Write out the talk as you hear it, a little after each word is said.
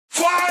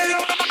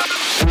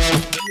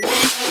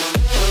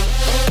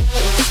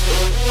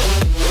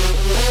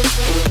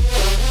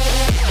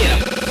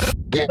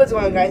What's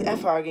going on, guys?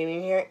 FR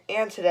Gaming here,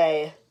 and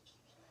today,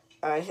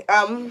 as you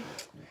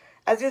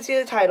can see in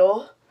the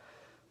title,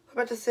 I'm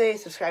about to say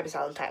subscribe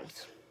 1,000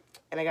 times,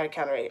 and I got a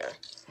counter right here.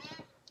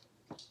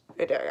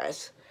 Right there,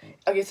 guys.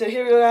 Okay, so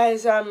here we go,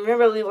 guys.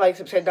 Remember to leave a like,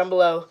 subscribe down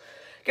below.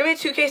 Give me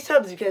 2K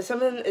subs because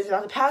something is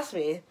about to pass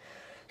me.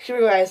 Here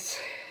we go, guys.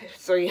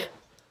 3,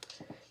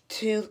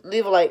 2,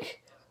 leave a like.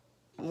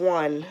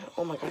 1.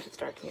 Oh my gosh, it's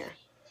dark in here.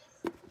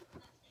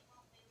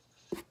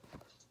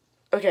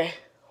 Okay,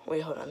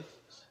 wait, hold on.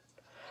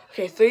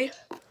 Okay, 3,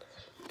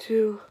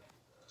 2,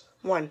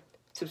 1.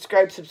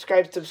 Subscribe,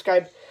 subscribe,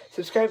 subscribe,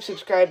 subscribe,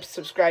 subscribe,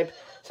 subscribe,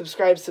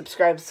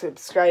 subscribe, subscribe,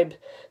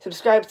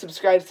 subscribe,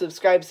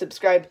 subscribe, subscribe,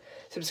 subscribe,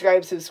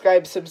 subscribe, subscribe,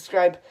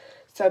 subscribe,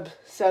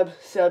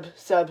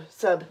 subscribe,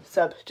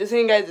 sub. Just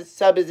saying, guys,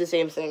 sub is the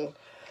same thing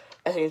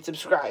as saying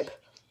subscribe.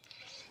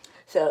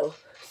 So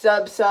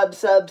sub.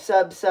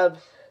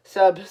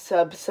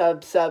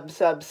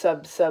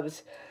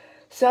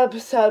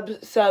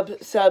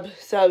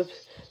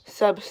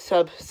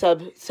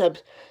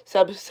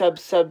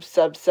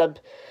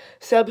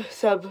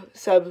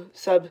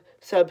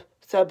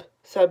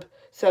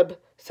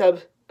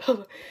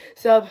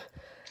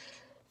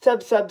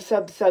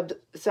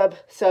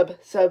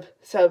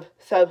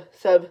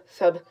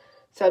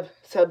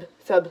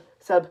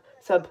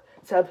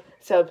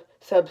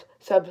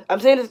 I'm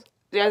saying this,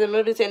 guys, I'm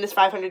literally saying this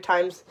 500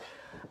 times.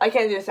 I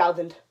can't do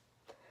 1,000.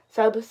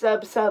 Sub.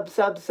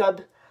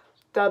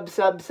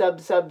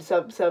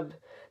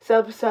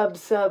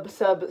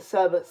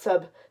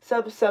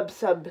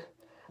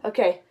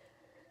 Okay.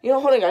 You know,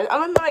 hold on, guys. I'm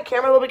gonna move my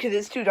camera a little bit because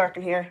it's too dark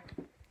in here.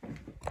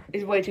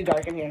 It's way too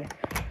dark in here.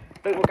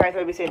 But guys,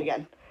 let me say it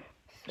again.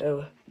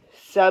 So,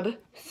 sub.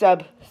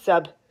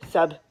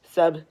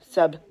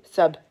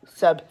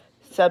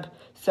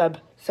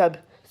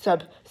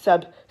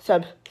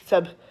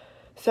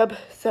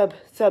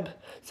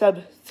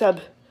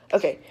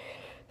 Okay.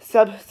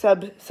 Sub.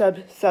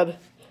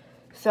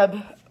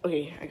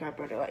 Okay, I got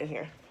brighter light in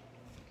here.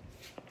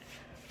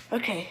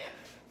 Okay.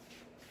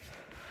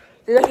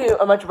 There's actually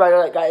a much brighter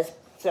light, guys.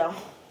 So,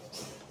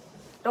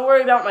 don't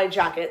worry about my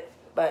jacket,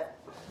 but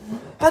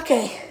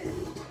okay.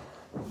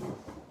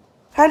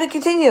 How to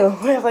continue?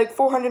 We have like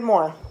 400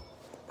 more.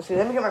 Let's see,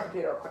 let me get my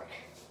computer real quick.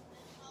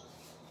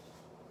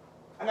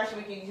 I'm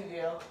actually making a YouTube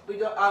video. We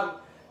don't,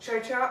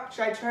 should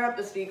I turn up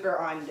the speaker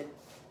on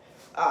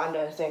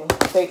the thing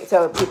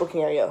so people can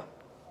hear you?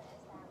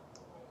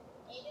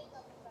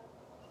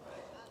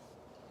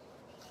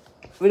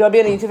 We don't be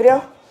in a YouTube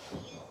video?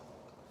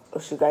 Oh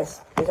shoot,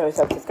 guys. Here's how many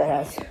subs this guy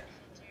has.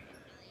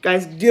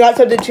 Guys, do not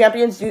sub to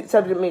champions, do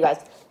sub to me, guys.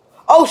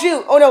 Oh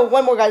shoot! Oh no,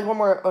 one more, guys, one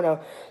more. Oh no.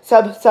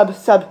 Sub.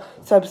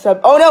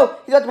 Oh no!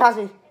 He's about to pass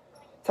me.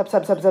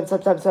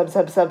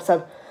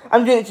 Sub.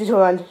 I'm doing it to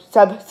 2-1.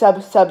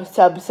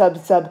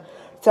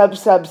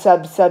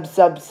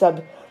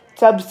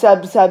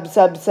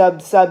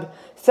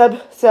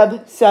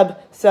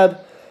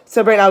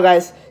 Sub right now,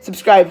 guys.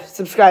 Subscribe.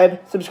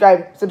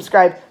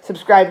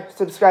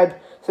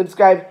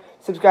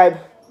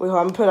 Wait, hold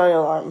on, I'm putting on the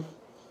alarm.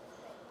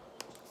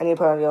 I need to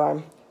put on the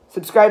alarm.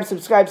 Subscribe.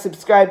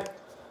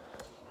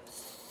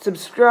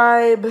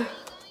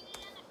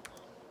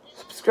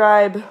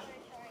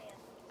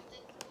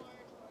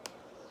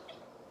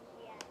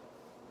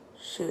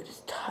 Shoot,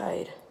 it's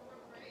tied.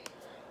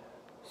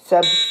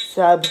 Sub.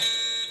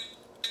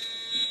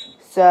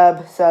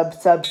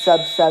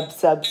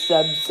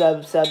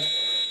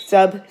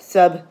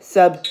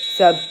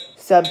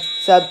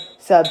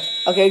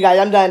 Okay, guys,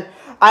 I'm done.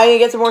 I need to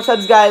get some more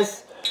subs,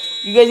 guys.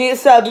 You guys need a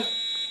sub.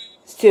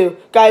 It's 2.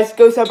 Guys,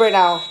 go sub right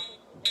now.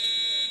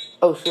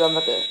 Oh, shoot, I'm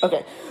about to.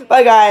 Okay.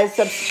 Bye, guys.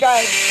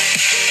 Subscribe.